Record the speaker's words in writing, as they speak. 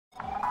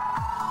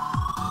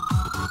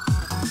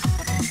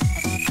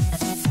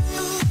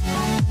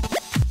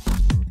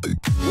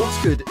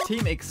Good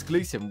team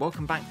exclusive.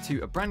 Welcome back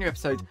to a brand new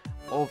episode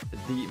of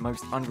the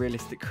most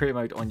unrealistic career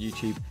mode on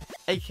YouTube,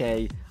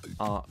 aka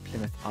our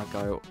Plymouth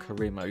Argyle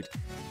career mode.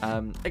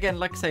 Again,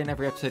 like I say in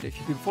every episode, if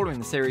you've been following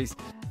the series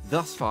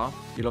thus far,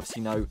 you'll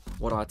obviously know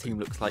what our team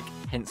looks like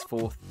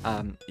henceforth.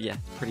 Yeah,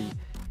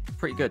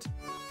 pretty good.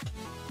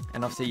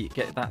 And obviously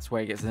that's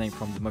where it gets the name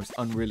from, the most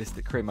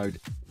unrealistic career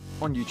mode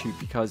on YouTube,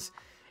 because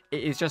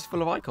it is just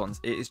full of icons.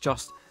 It is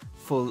just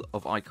full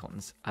of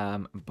icons.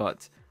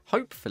 But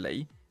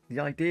hopefully the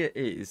idea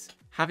is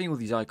having all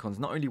these icons,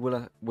 not only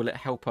will it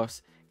help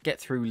us get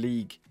through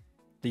League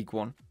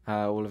 1,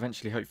 we'll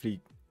eventually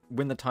hopefully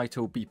win the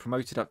title, be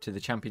promoted up to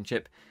the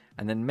championship,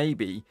 and then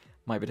maybe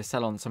might be able to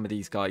sell on some of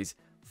these guys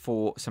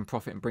for some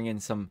profit and bring in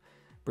some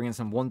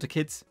wonder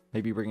kids,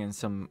 maybe bring in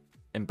some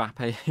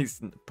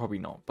Mbappe. Probably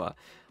not, but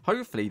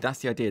hopefully that's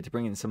the idea, to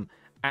bring in some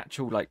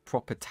actual like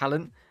proper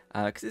talent,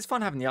 because it's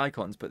fun having the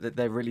icons, but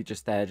they're really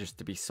just there just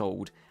to be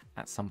sold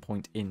at some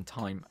point in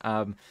time.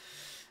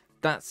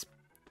 That's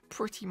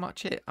pretty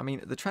much it. I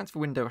mean, the transfer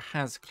window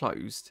has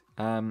closed.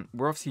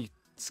 We're obviously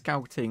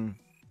scouting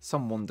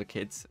some wonder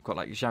kids. I've got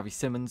like Xavi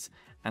Simons,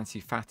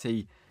 Ansu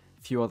Fati,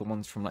 a few other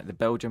ones from like the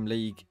Belgium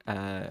League,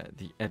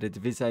 the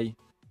Eredivisie,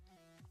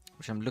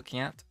 which I'm looking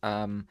at.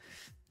 As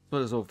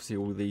well as obviously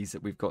all of these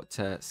that we've got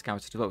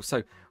scouted as well.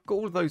 So got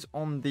all of those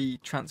on the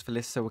transfer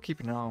list, so we're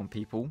keeping an eye on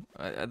people.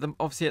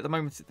 Obviously at the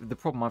moment, the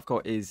problem I've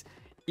got is,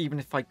 even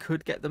if I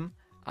could get them,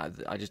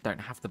 I just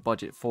don't have the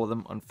budget for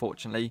them,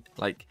 unfortunately.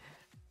 Like,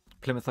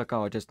 Plymouth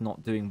Argyle are just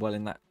not doing well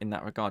in that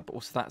regard. But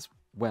also that's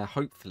where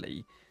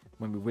hopefully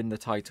when we win the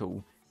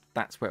title,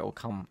 that's where it'll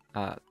come.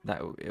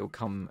 It'll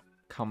come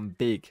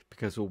big,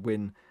 because we'll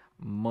win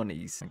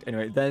monies.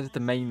 Anyway, there's the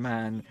main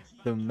man,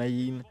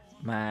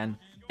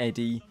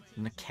 Eddie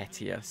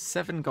Nketiah.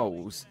 7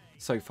 goals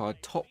so far,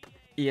 top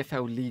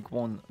EFL League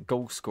 1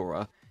 goal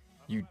scorer.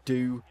 You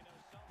do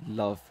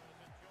love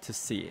to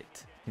see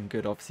it. And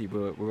good, obviously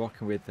we're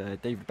rocking with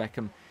David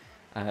Beckham,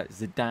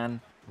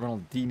 Zidane,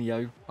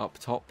 Ronaldinho up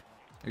top.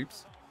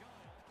 Oops,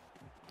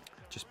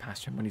 just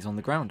passed him when he's on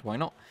the ground. Why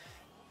not?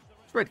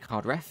 It's red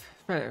card, ref.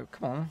 Come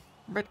on,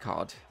 red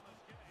card.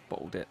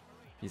 Bottled it.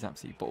 He's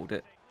absolutely bottled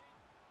it.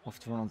 Off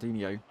to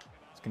Ronaldinho.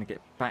 He's going to get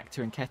back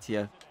to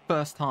Nketiah.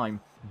 First time.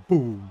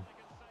 Boom.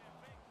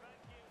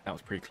 That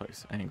was pretty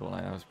close. I ain't gonna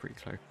lie, that was pretty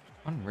close.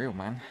 Unreal,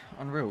 man.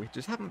 Unreal. We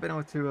just haven't been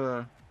able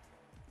to...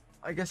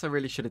 I guess I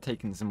really should have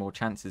taken some more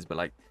chances, but,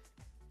 like,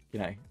 you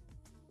know,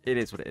 it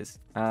is what it is.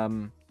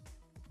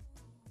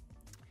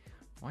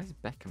 Why is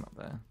Beckham up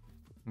there?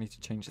 I need to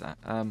change that.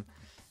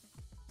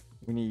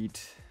 We need...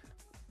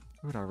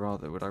 Who would I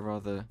rather? Would I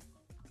rather...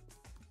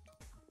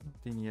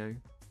 Ronaldinho?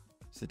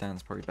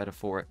 Zidane's probably better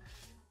for it.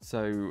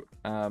 So,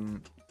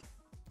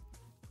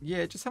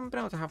 yeah, just haven't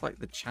been able to have, like,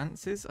 the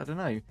chances. I don't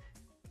know.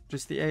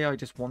 Just the AI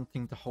just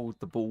wanting to hold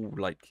the ball.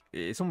 Like,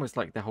 it's almost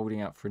like they're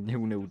holding out for a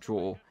 0-0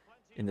 draw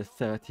in the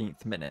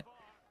 13th minute.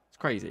 It's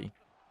crazy.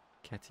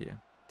 Nketiah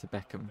to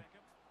Beckham.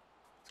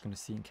 It's going to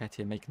see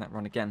Nketiah making that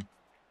run again.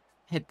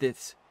 Head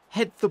this.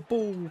 Head the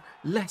ball.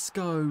 Let's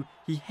go.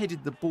 He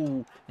headed the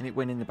ball and it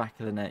went in the back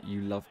of the net.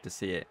 You love to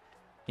see it.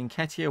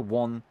 Nketiah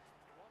 1.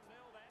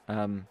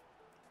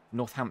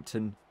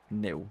 Northampton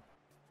 0.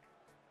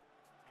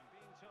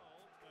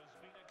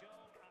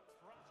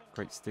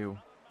 Great steal.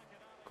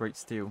 Great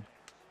steal.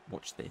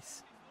 Watch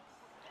this.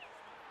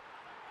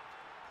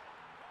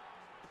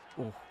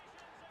 Oh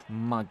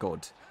my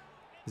god.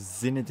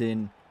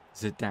 Zinedine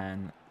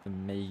Zidane, the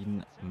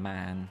main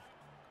man.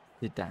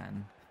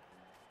 Zidane.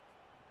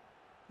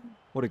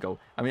 What a goal.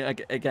 I mean,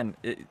 again,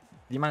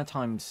 the amount of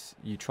times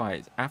you try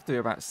it, after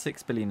about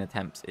 6 billion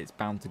attempts, it's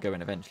bound to go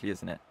in eventually,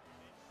 isn't it?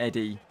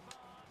 Eddie.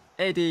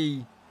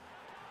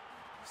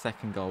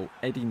 Second goal.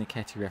 Eddie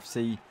Nketiah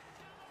FC.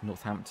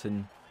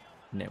 Northampton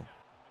 0.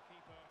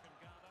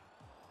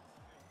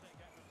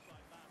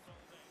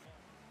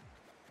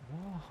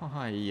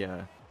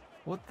 Why?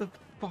 What the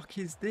fuck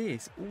is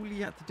this? All he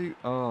had to do...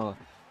 Oh,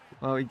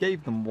 well, he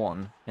gave them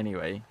 1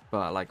 anyway.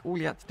 But, like, all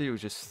he had to do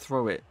was just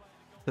throw it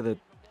to the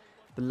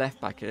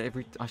left back.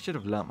 I should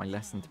have learnt my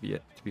lesson, to be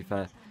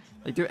fair.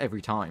 They do it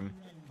every time.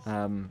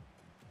 I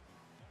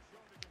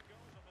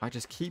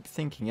just keep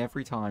thinking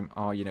every time,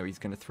 oh, you know, he's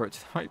going to throw it to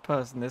the right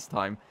person this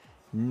time.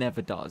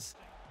 Never does.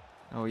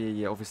 Oh,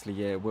 yeah, obviously,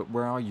 yeah.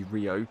 Where are you,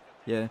 Rio?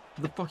 Yeah.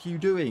 What the fuck are you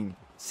doing?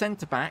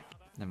 Centre back.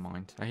 Never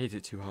mind. I hit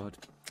it too hard.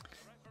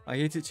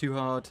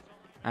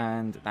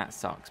 And that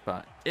sucks,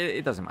 but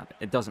it doesn't matter.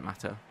 It doesn't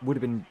matter. Would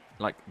have been,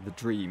 like, the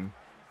dream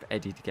for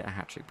Eddie to get a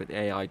hat-trick, but the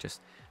AI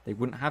just... They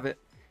wouldn't have it.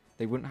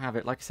 They wouldn't have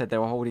it. Like I said, they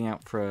were holding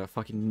out for a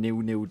fucking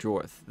 0-0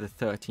 draw at the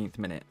 13th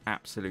minute.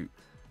 Absolute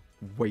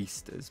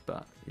wasters,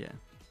 but, yeah.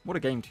 What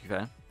a game, to be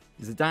fair.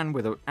 Zidane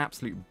with an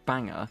absolute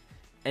banger.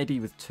 Eddie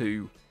with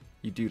 2.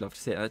 You do love to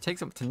see it. That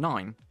takes up to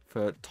 9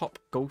 for top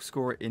goal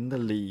scorer in the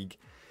league.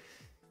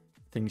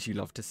 Things you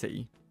love to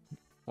see.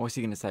 What's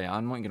he going to say?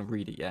 I'm not going to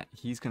read it yet.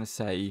 He's going to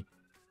say,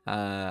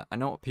 I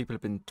know what people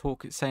have been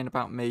saying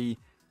about me,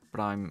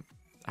 but I'm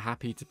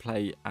happy to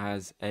play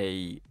as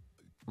a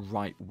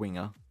right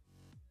winger.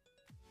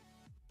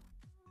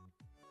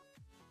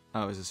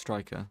 Oh, as a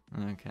striker.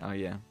 Okay. Oh,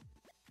 yeah.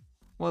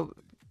 Well,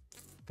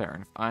 fair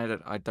enough.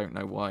 I don't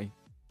know why.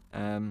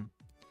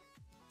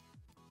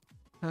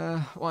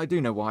 Well, I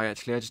do know why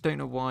actually. I just don't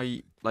know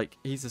why. Like,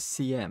 he's a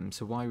CM,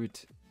 so why would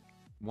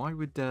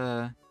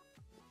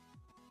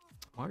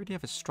he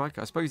have a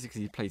striker? I suppose because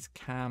he plays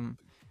cam.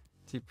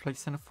 Does he play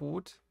centre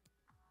forward?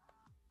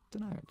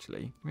 Don't know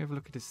actually. Let me have a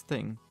look at his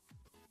thing.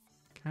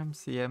 Cam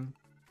CM.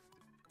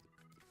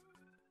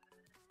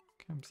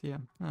 Cam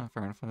CM. Oh,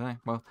 fair enough. I don't know.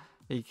 Well,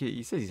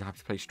 he says he's happy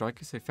to play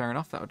striker, so fair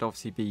enough. That would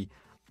obviously be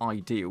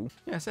ideal.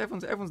 Yeah, so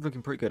everyone's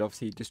looking pretty good.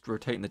 Obviously, just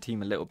rotating the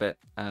team a little bit.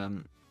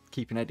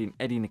 Keeping Eddie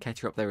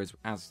Nketiah up there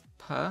as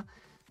per.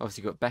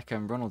 Obviously, got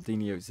Beckham,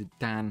 Ronaldinho,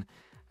 Zidane,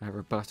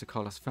 Roberto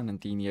Carlos,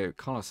 Fernandinho,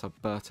 Carlos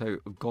Alberto,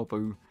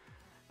 Gobu,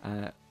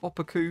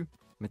 Opoku,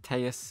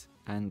 Mateus,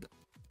 and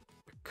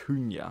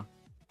Cunha.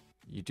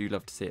 You do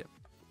love to see it.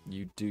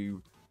 You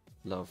do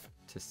love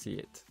to see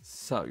it.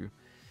 So,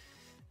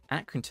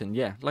 Accrington,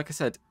 yeah, like I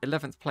said,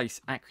 11th place,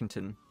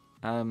 Accrington.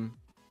 Do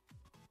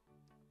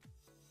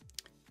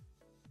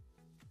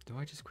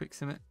I just quick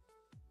sim it?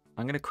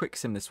 I'm going to quick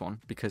sim this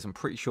one because I'm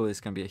pretty sure this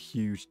is going to be a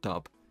huge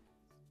dub.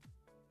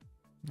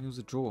 It was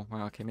a draw.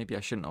 Well, okay, maybe I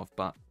shouldn't have,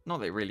 but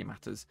not that it really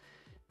matters.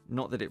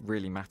 Not that it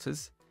really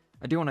matters.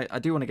 I do want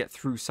to get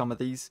through some of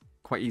these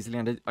quite easily,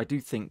 and I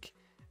do think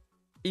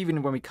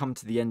even when we come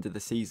to the end of the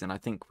season, I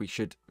think we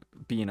should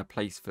be in a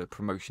place for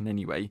promotion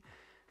anyway,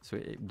 so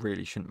it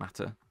really shouldn't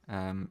matter.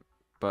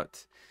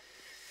 But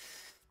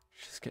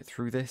just get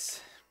through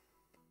this.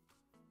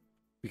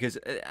 Because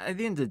at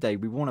the end of the day,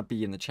 we want to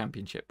be in the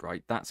championship,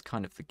 right? That's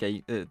kind of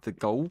the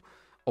goal.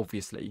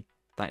 Obviously,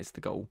 that is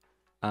the goal.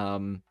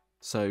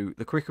 So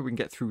the quicker we can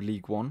get through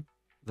League One,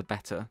 the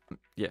better.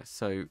 Yeah,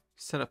 so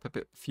set up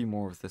a few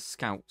more of the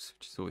scouts,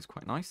 which is always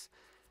quite nice.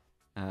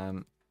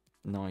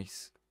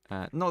 Nice.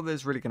 Not that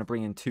it's really going to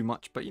bring in too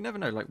much, but you never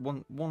know. Like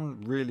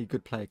one really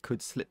good player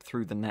could slip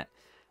through the net,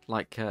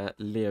 like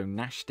Leo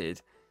Nash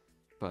did.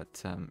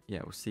 But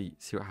yeah, we'll see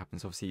what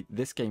happens. Obviously,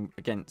 this game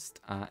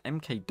against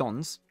MK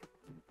Dons.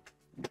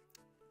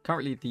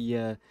 Currently,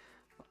 the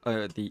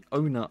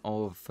owner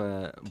of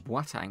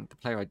Boateng, the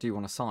player I do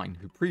want to sign,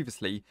 who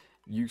previously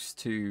used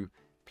to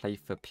play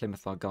for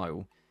Plymouth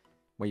Argyle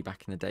way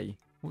back in the day.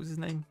 What was his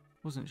name?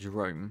 It wasn't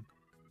Jerome.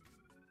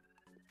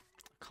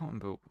 I can't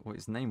remember what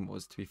his name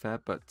was, to be fair,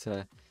 but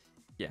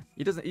yeah,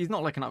 he's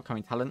not like an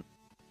upcoming talent.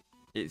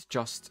 It's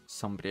just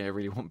somebody I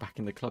really want back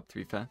in the club, to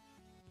be fair.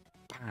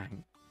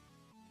 Bang.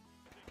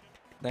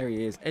 There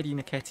he is, Eddie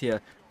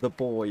Nketiah, the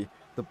boy,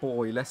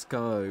 let's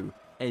go.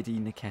 Eddie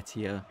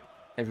Nketiah.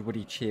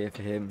 Everybody cheer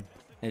for him.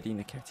 Eddie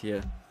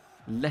Nketiah.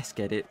 Let's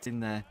get it in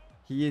there.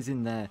 He is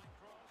in there.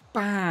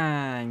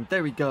 Bang!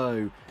 There we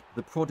go.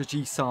 The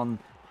prodigy son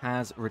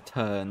has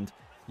returned.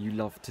 You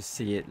love to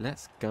see it.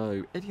 Let's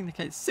go. Eddie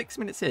Nketiah, 6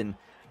 minutes in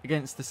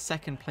against the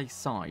second place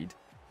side.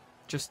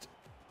 Just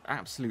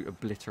absolute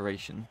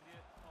obliteration.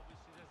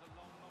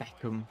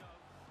 Beckham.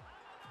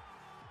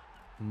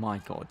 My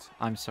God.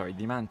 I'm sorry.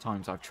 The amount of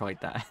times I've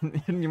tried that.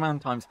 The amount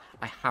of times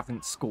I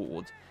haven't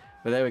scored.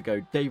 But there we go,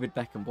 David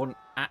Beckham, what an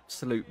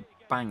absolute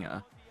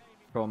banger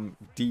from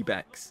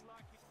D-Bex.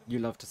 You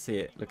love to see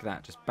it. Look at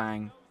that, just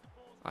bang.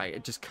 I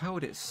just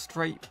curled it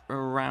straight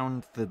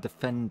around the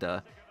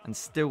defender and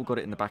still got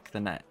it in the back of the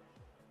net.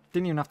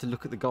 Didn't even have to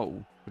look at the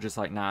goal. We're just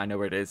like, nah, I know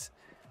where it is.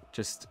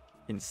 Just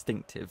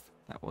instinctive.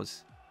 That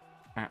was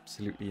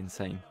absolutely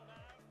insane.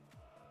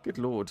 Good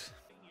Lord.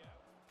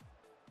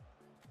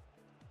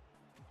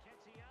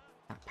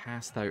 That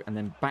pass though, and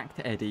then back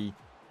to Eddie.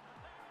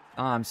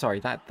 Oh, I'm sorry,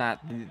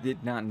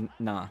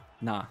 nah.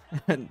 Nah.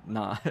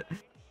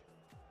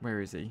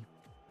 Where is he?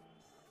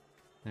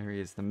 There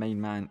he is, the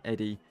main man,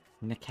 Eddie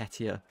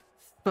Nketiah.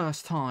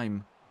 First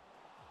time.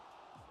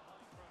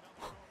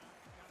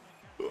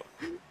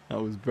 That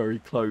was very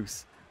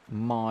close.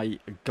 My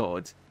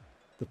God.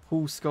 The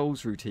Paul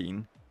Scholes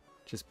routine.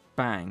 Just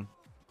bang.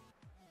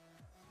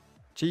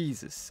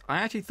 Jesus. I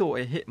actually thought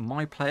it hit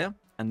my player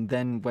and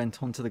then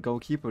went on to the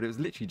goalkeeper, but it was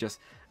literally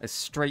just a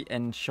straight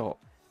end shot.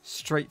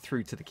 Straight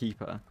through to the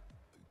keeper.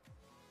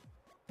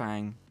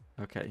 Bang.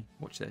 Okay,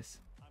 watch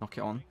this. Knock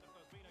it on.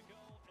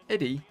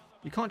 Eddie,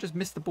 you can't just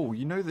miss the ball.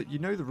 You know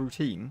the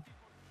routine.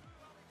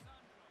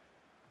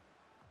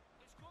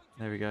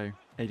 There we go.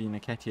 Eddie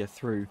Nketiah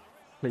through.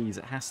 Please,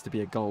 it has to be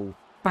a goal.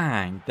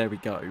 Bang. There we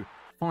go.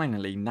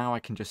 Finally, now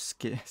I can just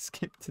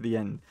skip to the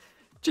end.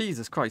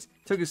 Jesus Christ.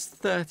 It took us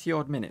 30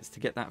 odd minutes to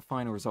get that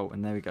final result,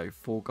 and there we go.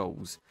 4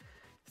 goals.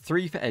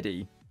 3 for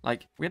Eddie.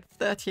 Like, we had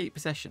 38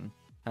 possession.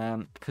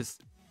 Because...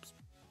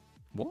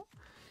 What?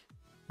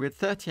 We had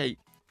 38%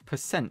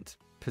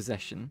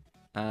 possession.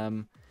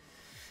 Not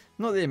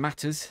that it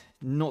matters.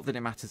 Not that it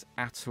matters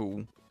at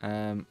all.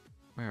 Where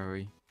are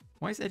we?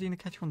 Why is Eddie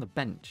Nketiah on the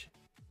bench?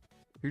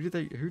 Who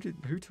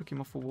took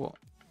him off for what?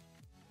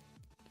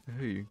 For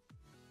who?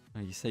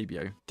 Oh,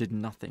 Eusebio did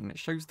nothing. That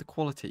shows the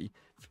quality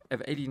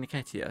of Eddie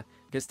Nketiah.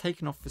 Gets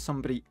taken off for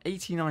somebody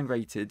 89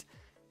 rated.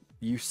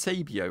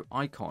 Eusebio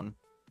icon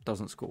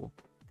doesn't score.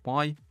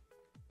 Why?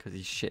 Because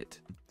he's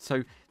shit.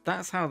 So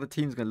that's how the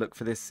team's going to look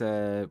for this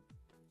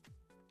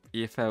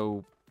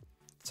EFL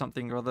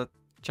something or other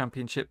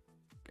championship.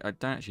 I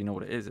don't actually know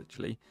what it is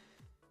actually.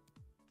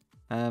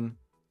 The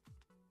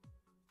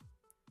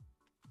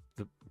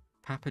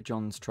Papa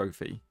John's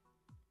Trophy.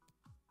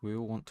 We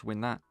all want to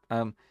win that.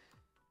 I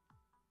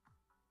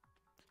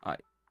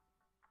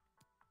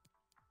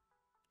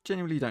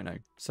genuinely don't know.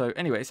 So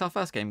anyway, it's our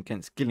first game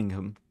against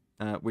Gillingham,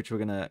 which we're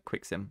going to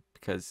quick sim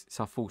because it's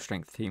our full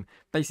strength team.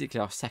 Basically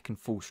our second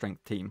full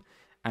strength team.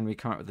 And we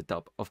come out with a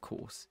dub, of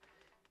course.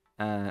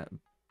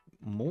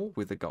 Moore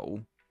with a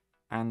goal.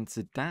 And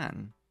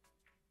Zidane.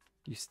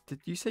 Did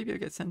you say you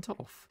get sent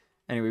off?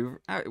 Anyway,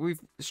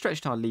 we've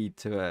stretched our lead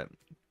to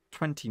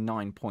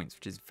 29 points,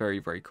 which is very,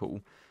 very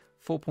cool.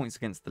 4 points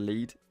against the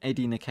lead.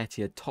 Eddie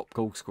Nketiah, top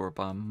goal scorer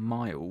by a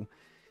mile,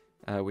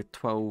 with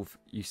 12.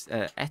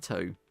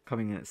 Eto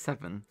coming in at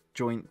 7.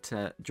 Joint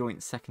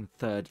second,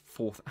 third,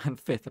 fourth, and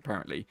fifth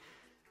apparently.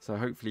 So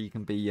hopefully you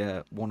can be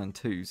 1 and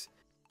 2s.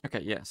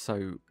 Okay, yeah.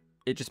 So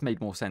it just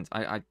made more sense.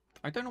 I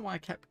don't know why I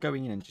kept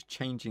going in and just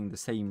changing the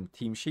same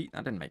team sheet.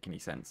 That didn't make any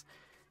sense.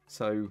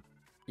 So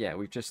yeah,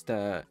 we've just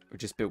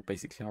built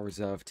basically our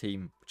reserve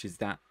team,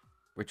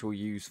 which we'll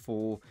use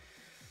for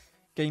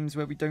games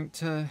where we don't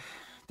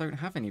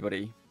have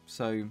anybody.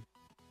 So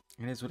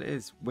it is what it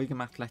is.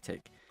 Wigan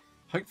Athletic.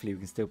 Hopefully we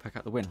can still pick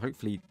up the win.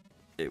 Hopefully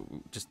it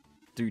will just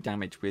do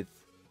damage with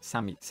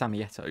Sammy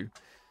Eto'o.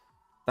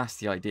 That's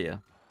the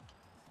idea.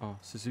 Oh,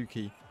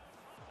 Suzuki.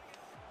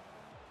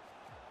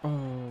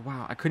 Oh,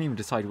 wow. I couldn't even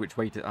decide which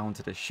way I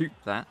wanted to shoot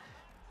that.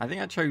 I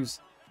think I chose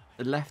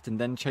left and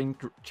then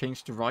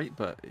changed to right,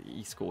 but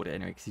he scored it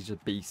anyway because he's a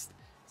beast.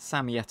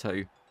 Sammy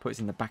Eto'o puts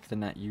in the back of the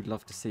net. You'd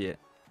love to see it.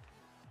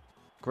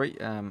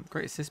 Great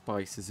assist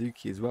by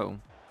Suzuki as well.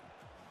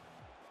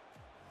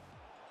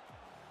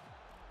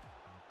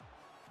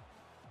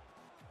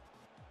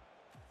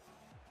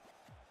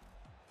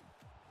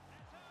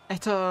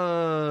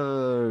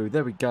 Eto'o!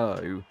 There we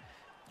go.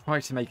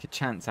 Tried to make a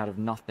chance out of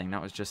nothing.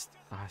 That was just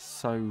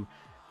so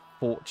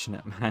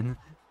fortunate, man.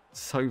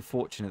 So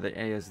fortunate that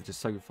AIs are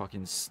just so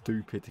fucking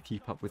stupid to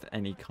keep up with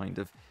any kind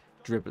of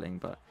dribbling.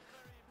 But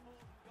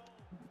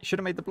he should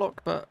have made the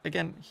block. But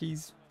again,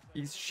 he's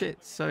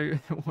shit. So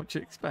what do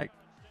you expect?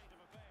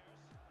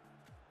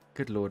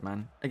 Good lord,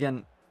 man.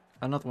 Again,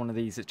 another one of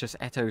these. It's just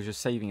Eto'o is just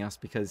saving us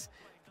because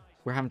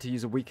we're having to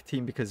use a weaker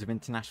team because of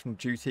international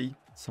duty.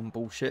 Some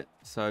bullshit.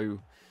 So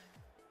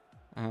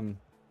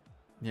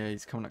yeah,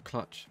 he's coming up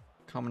clutch.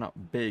 Coming up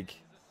big.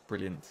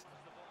 Brilliant.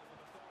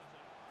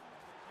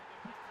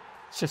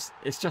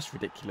 It's just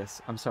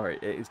ridiculous. I'm sorry,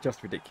 it is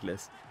just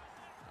ridiculous.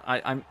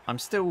 I'm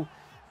still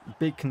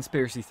big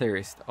conspiracy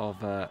theorist of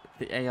the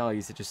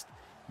AIs are just,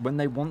 when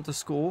they want to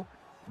score,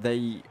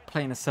 they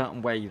play in a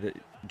certain way that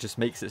just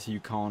makes it so you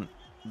can't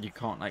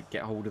like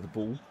get hold of the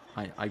ball.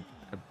 I'm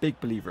a big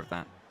believer of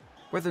that.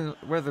 Whether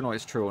or not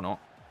it's true or not,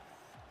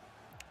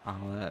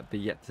 I'll be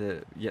yet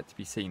to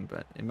be seen.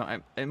 But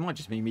it might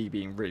just be me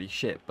being really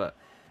shit. But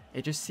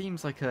it just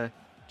seems so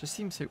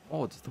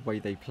odd the way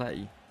they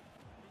play.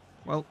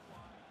 Well,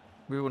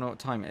 we all know what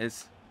time it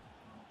is.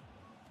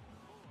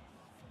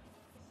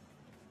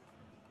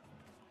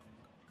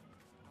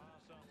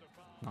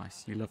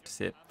 Nice. You love to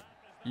see it.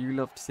 You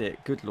love to see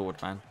it. Good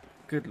lord, man.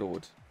 Good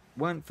lord.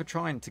 Weren't for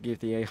trying to give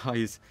the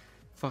AIs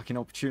fucking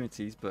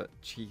opportunities, but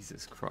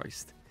Jesus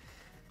Christ.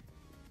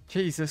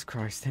 Jesus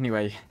Christ.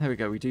 Anyway, there we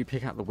go. We do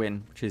pick out the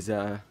win, which is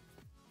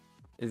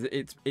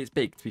it's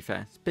big, to be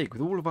fair. It's big.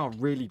 With all of our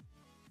really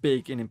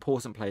big and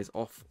important players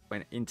off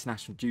when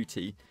international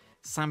duty,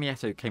 Sammy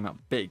Eto'o came up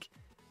big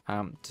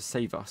to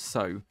save us.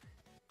 So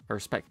I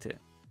respect it.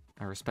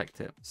 I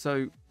respect it.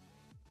 So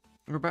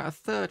we're about a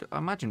third. I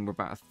imagine we're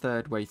about a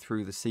third way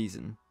through the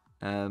season.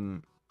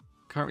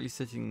 Currently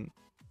sitting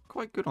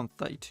quite good on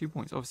 32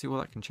 points. Obviously, all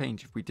that can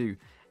change if we do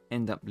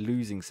end up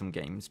losing some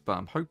games, but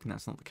I'm hoping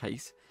that's not the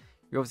case.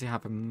 We obviously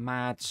have a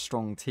mad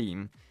strong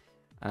team.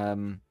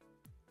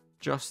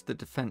 Just the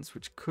defence,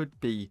 which could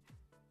be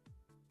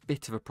a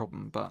bit of a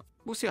problem, but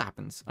we'll see what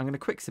happens. I'm going to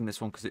quick sim this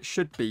one because it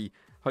should be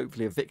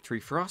hopefully a victory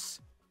for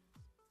us.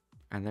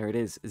 And there it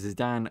is.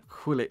 Zidane,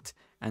 Hullet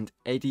and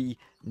Eddie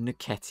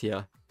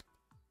Nketiah.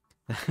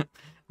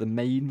 The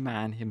main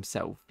man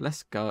himself.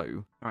 Let's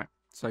go. Alright,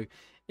 so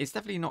it's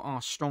definitely not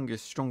our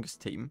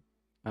strongest team.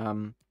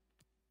 I'm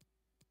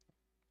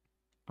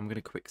going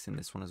to quick sim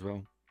this one as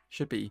well.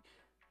 Should be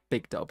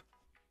big dub.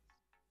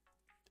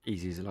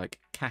 Easy as like.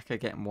 Kaka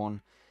getting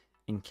one.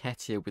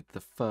 Nketiah with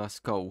the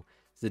first goal.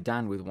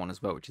 Zidane with one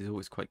as well, which is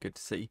always quite good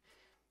to see.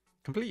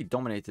 Completely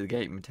dominated the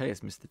game.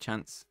 Mateus missed the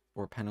chance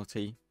or a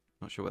penalty.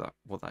 Not sure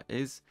what that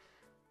is.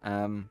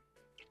 61%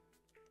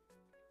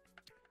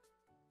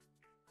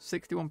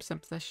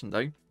 possession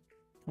though.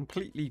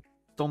 Completely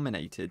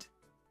dominated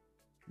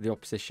the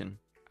opposition.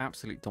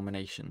 Absolute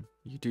domination.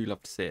 You do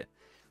love to see it.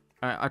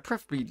 I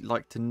preferably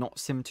like to not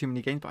sim too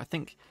many games, but I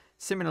think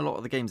simming a lot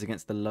of the games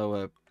against the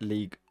lower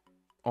league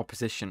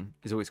opposition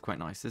is always quite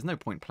nice. There's no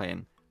point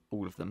playing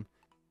all of them.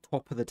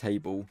 Top of the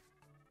table.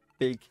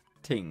 Big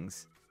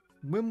tings.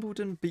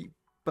 Wimbledon beat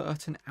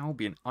Burton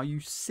Albion. Are you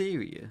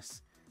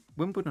serious?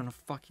 Wimbledon are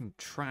fucking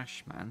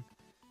trash, man.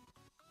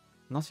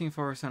 Nottingham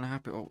Forest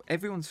unhappy. Oh,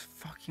 everyone's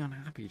fucking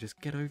unhappy. Just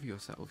get over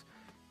yourselves.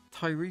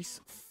 Tyrese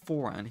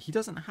Foran. He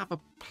doesn't have a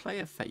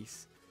player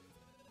face.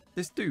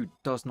 This dude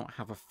does not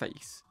have a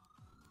face.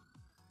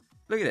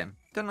 Look at him.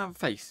 Doesn't have a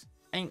face.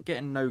 Ain't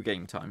getting no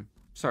game time.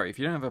 Sorry, if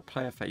you don't have a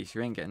player face,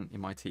 you ain't getting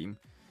in my team.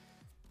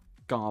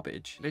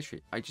 Garbage.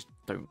 Literally, I just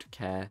don't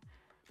care.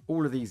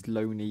 All of these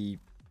lonely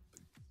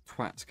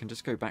twats can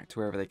just go back to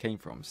wherever they came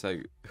from. So,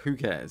 who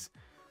cares?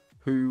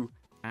 Who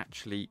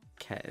actually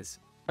cares?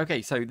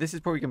 Okay, so this is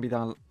probably going to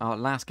be our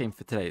last game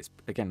for today. It's,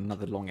 again,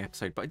 another long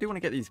episode. But I do want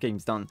to get these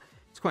games done.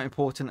 It's quite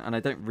important, and I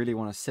don't really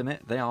want to sim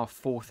it. They are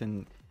fourth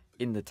in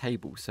the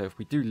table. So, if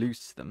we do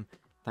lose to them,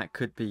 that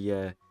could be,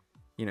 you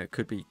know, it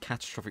could be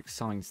catastrophic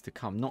signs to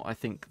come. Not, I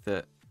think,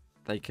 that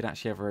they could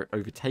actually ever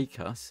overtake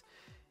us.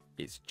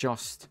 It's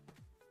just,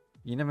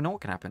 you never know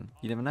what can happen.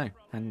 You never know.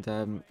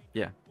 And,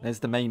 yeah, there's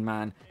the main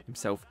man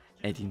himself,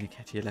 Eddie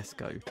Nketiah. Let's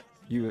go.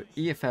 You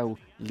EFL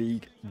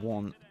League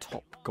 1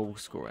 top goal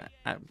scorer.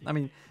 I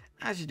mean,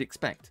 as you'd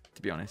expect,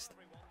 to be honest.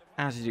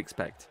 As you'd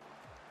expect.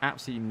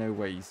 Absolutely no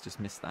way he's just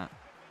missed that.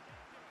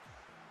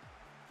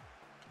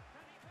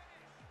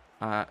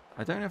 I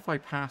don't know if I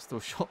passed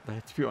or shot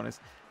there, to be honest.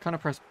 Kind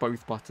of pressed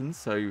both buttons,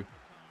 so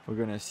we're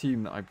going to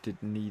assume that I did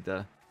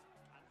neither.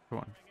 Come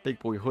on, big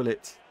boy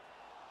Hullet.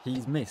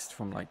 He's missed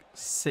from like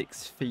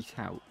 6 feet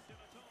out.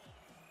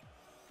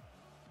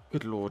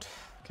 Good lord.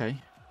 Okay.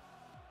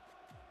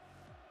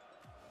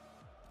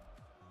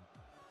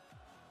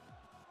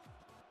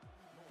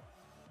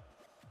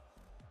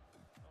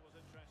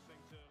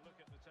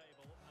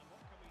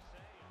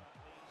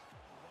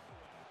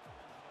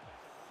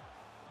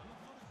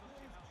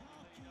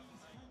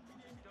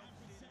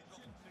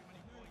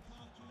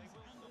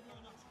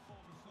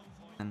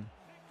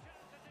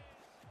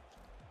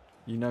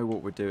 You know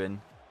what we're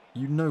doing.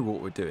 You know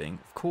what we're doing.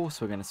 Of course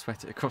we're going to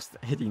sweat it across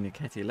the Eddie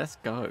Nketiah. Let's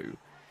go.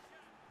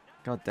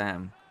 God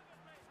damn.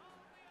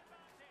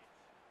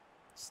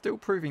 Still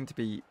proving to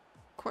be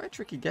quite a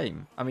tricky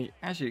game. I mean,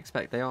 as you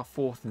expect, they are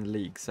fourth in the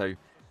league, so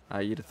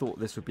you'd have thought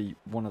this would be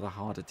one of the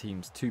harder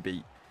teams to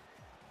beat.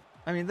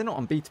 I mean, they're not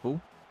unbeatable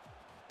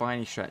by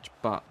any stretch,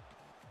 but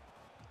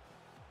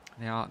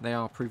they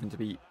are proven to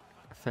be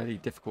a fairly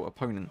difficult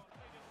opponent.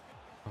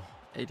 Oh,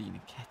 Eddie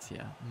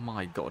Nketiah,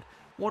 my God.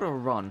 What a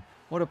run.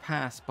 What a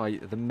pass by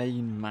the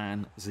main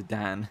man,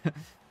 Zidane.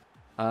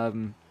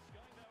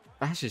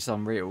 That's just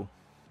unreal.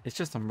 It's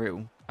just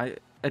unreal.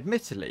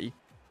 Admittedly,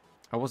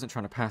 I wasn't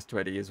trying to pass to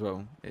Eddie as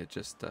well. It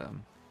just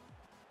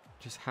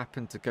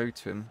happened to go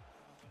to him.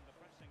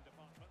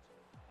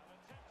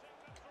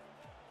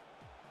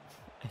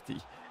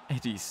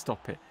 Eddie,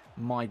 stop it.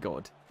 My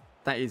God.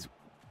 That is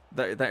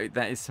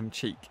some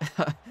cheek.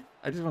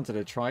 I just wanted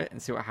to try it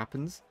and see what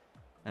happens.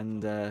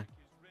 And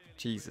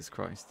Jesus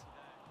Christ.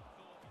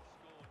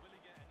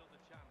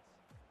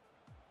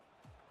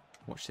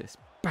 Watch this.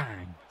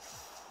 Bang.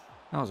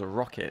 That was a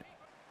rocket.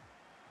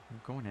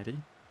 Go on,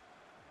 Eddie.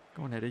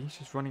 Go on, Eddie. He's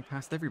just running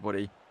past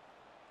everybody.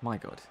 My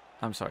God.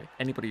 I'm sorry.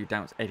 Anybody who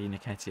doubts Eddie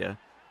Nketiah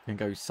can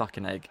go suck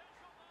an egg.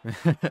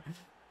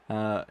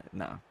 No,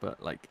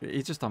 but like,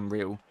 it's just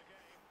unreal.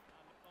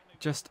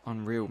 Just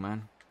unreal,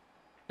 man.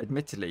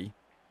 Admittedly,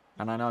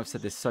 and I know I've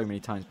said this so many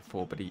times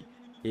before, but it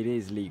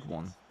is League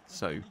One.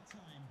 So,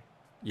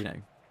 you know,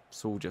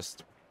 it's all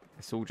just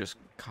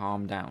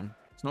calm down.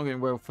 It's not going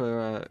well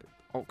for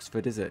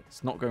Oxford, is it?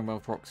 It's not going well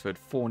for Oxford.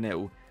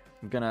 4-0.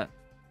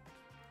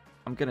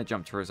 I'm gonna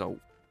jump to result.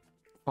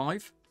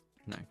 5?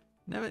 No.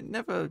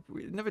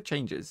 Never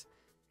changes.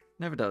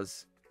 Never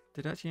does.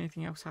 Did actually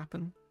anything else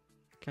happen?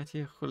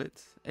 Nketiah,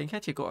 Hullet.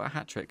 Nketiah got a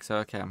hat-trick, so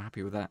okay, I'm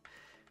happy with that.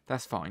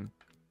 That's fine.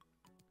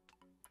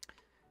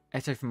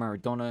 Eto for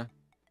Maradona.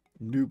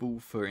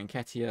 Nubel for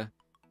Nketiah.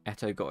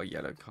 Eto got a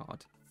yellow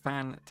card.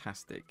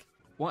 Fantastic.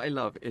 What I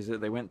love is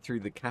that they went through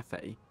the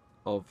cafe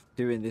of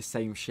doing this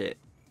same shit.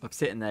 Of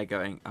sitting there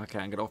going, okay,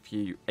 I'm going to offer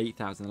you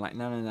 8,000. Like,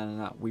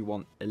 no. We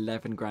want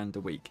 11 grand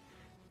a week.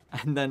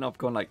 And then I've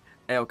gone like,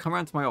 hey, I'll come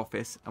around to my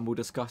office and we'll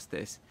discuss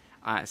this.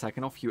 So I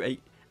can offer you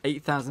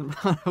 8,000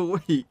 a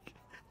week.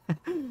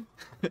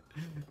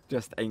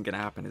 Just ain't going to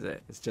happen, is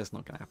it? It's just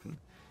not going to happen.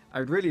 I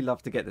would really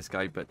love to get this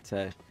guy, but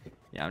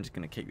yeah, I'm just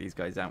going to kick these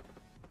guys out.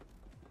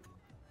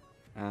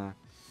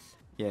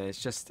 Yeah,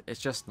 it's just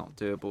not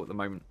doable at the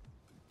moment.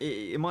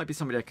 It might be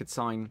somebody I could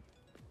sign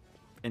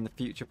in the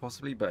future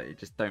possibly, but we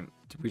just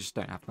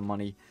don't have the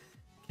money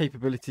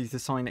capabilities to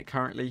sign it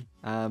currently.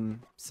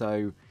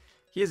 So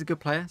he is a good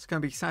player. It's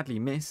going to be sadly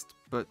missed,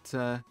 but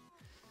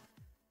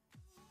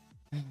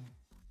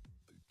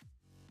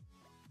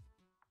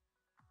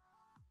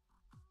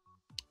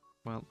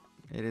well,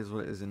 it is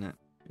what it is, isn't it?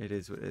 It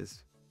is what it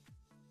is.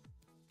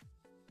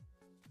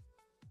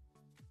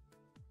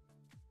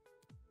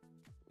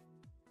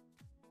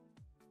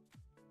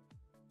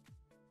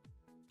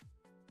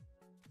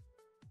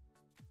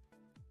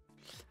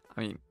 I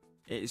mean,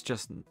 it's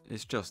just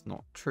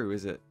not true,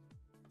 is it?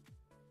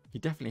 He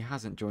definitely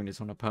hasn't joined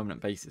us on a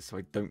permanent basis, so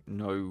I don't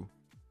know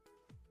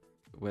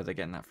where they're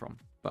getting that from.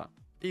 But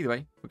either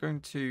way, we're going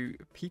to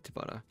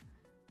Peterborough.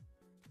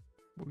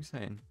 What are we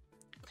saying?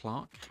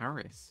 Clark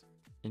Harris.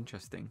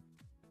 Interesting.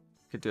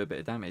 Could do a bit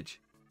of damage.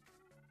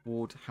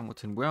 Ward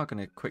Hamilton. We are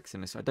going to quick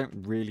sim this. I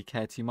don't really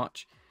care too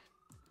much.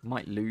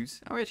 Might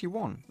lose. Oh, we actually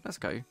won. Let's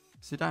go.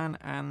 Sudan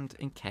and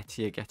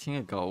Nketiah getting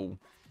a goal.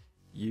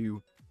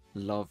 You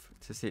love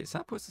to see it. So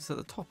that puts us at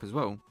the top as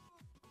well.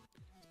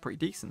 It's pretty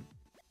decent.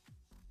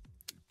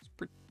 It's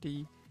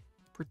pretty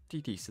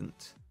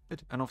decent.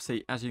 Good. And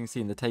obviously, as you can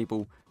see in the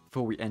table,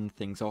 before we end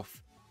things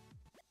off.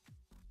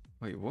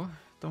 Wait, what?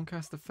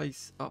 Doncaster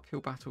face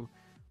uphill battle.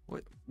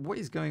 What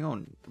is going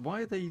on?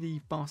 Why are they the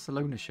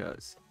Barcelona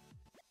shirts?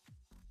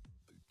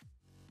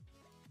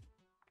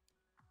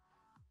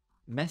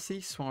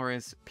 Messi,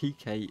 Suarez,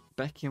 Piqué,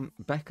 Beckham,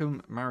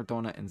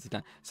 Maradona, and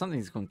Zidane.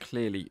 Something's gone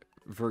clearly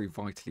very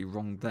vitally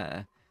wrong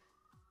there.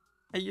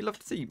 Hey, you love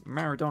to see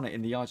Maradona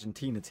in the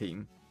Argentina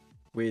team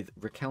with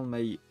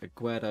Riquelme,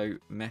 Aguero,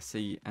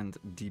 Messi, and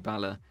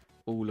Dybala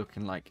all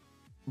looking like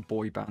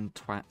boy band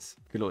twats.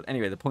 Good lord.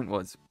 Anyway, the point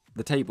was,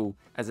 the table,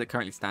 as it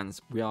currently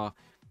stands, we are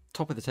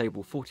top of the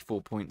table,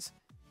 44 points,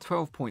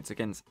 12 points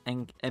against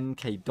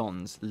MK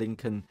Dons,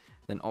 Lincoln,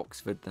 then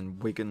Oxford, then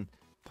Wigan,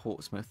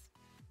 Portsmouth.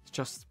 It's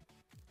just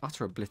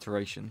utter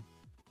obliteration.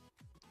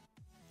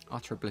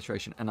 Utter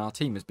obliteration. And our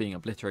team is being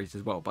obliterated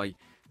as well by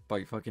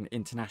fucking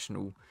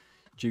international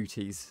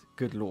duties.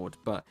 Good lord.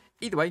 But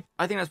either way,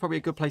 I think that's probably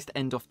a good place to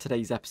end off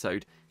today's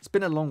episode. It's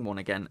been a long one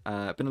again.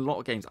 Been a lot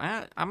of games.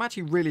 I'm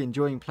actually really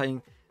enjoying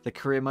playing the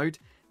career mode.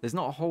 There's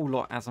not a whole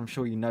lot, as I'm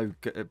sure you know,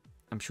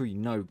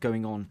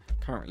 going on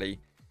currently.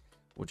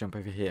 We'll jump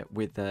over here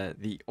with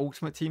the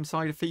Ultimate Team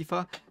side of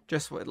FIFA.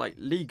 Just what, like,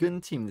 League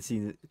One team of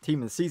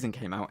the season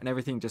came out and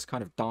everything just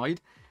kind of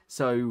died.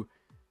 So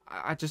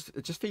I just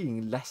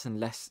feeling less and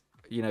less,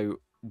 you know,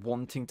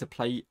 wanting to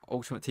play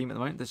Ultimate Team at the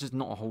moment. There's just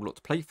not a whole lot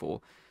to play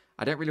for.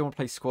 I don't really want to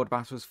play squad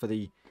battles for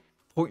the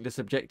pointless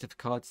objective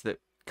cards that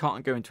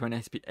can't go into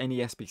any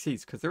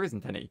SBCs because there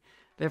isn't any.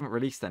 They haven't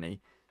released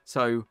any.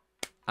 So,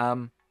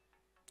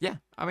 yeah,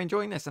 I'm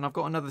enjoying this. And I've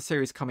got another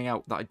series coming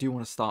out that I do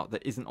want to start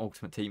that isn't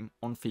Ultimate Team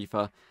on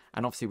FIFA.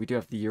 And obviously we do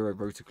have the Euro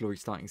Road to Glory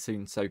starting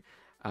soon. So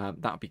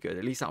that'll be good.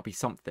 At least that'll be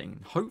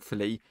something.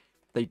 Hopefully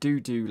they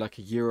do like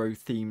a Euro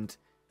themed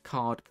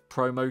card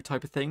promo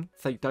type of thing.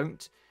 If they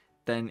don't,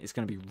 then it's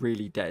going to be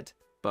really dead.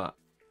 But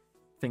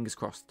fingers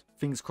crossed.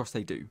 Fingers crossed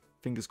they do.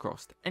 Fingers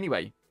crossed.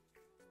 Anyway,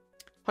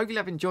 hopefully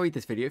I've enjoyed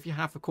this video. If you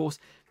have, of course,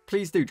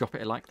 please do drop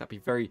it a like. That'd be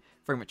very,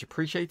 very much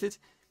appreciated.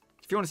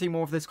 If you want to see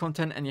more of this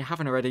content and you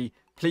haven't already,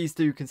 please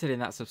do consider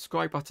that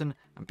subscribe button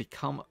and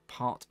become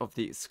part of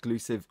the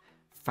exclusive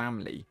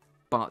family.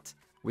 But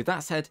with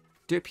that said,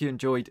 do hope you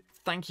enjoyed.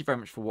 Thank you very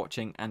much for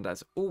watching. And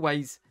as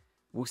always,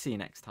 we'll see you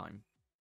next time.